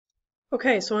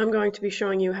Okay, so I'm going to be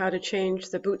showing you how to change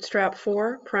the Bootstrap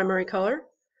 4 primary color,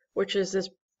 which is this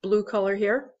blue color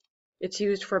here. It's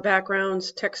used for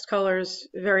backgrounds, text colors,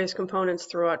 various components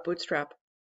throughout Bootstrap.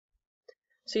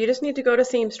 So you just need to go to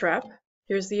ThemeStrap.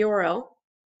 Here's the URL.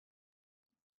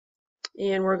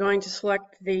 And we're going to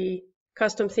select the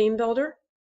custom theme builder.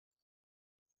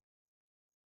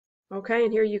 Okay,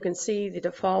 and here you can see the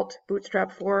default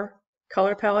Bootstrap 4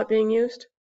 color palette being used.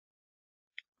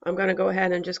 I'm going to go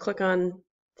ahead and just click on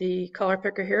the color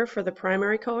picker here for the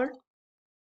primary color.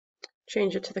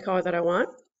 Change it to the color that I want.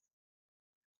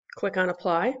 Click on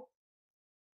Apply.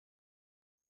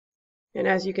 And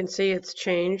as you can see, it's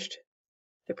changed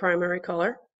the primary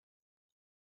color.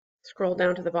 Scroll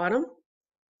down to the bottom.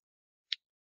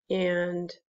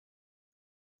 And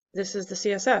this is the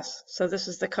CSS. So this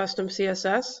is the custom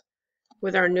CSS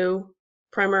with our new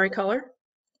primary color.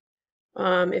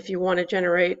 If you want to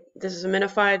generate, this is a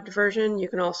minified version, you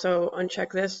can also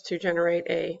uncheck this to generate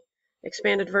a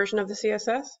expanded version of the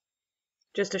CSS.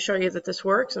 Just to show you that this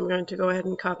works, I'm going to go ahead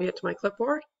and copy it to my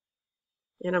clipboard.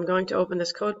 And I'm going to open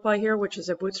this CodePly here, which is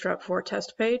a Bootstrap 4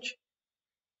 test page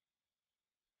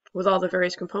with all the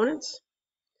various components.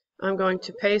 I'm going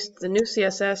to paste the new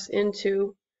CSS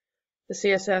into the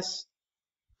CSS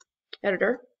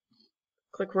editor.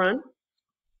 Click Run.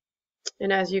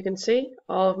 And as you can see,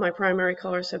 all of my primary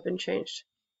colors have been changed.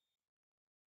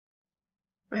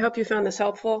 I hope you found this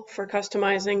helpful for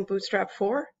customizing Bootstrap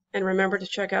 4, and remember to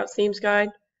check out Themes Guide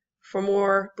for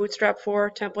more Bootstrap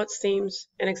 4 templates, themes,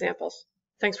 and examples.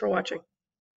 Thanks for watching.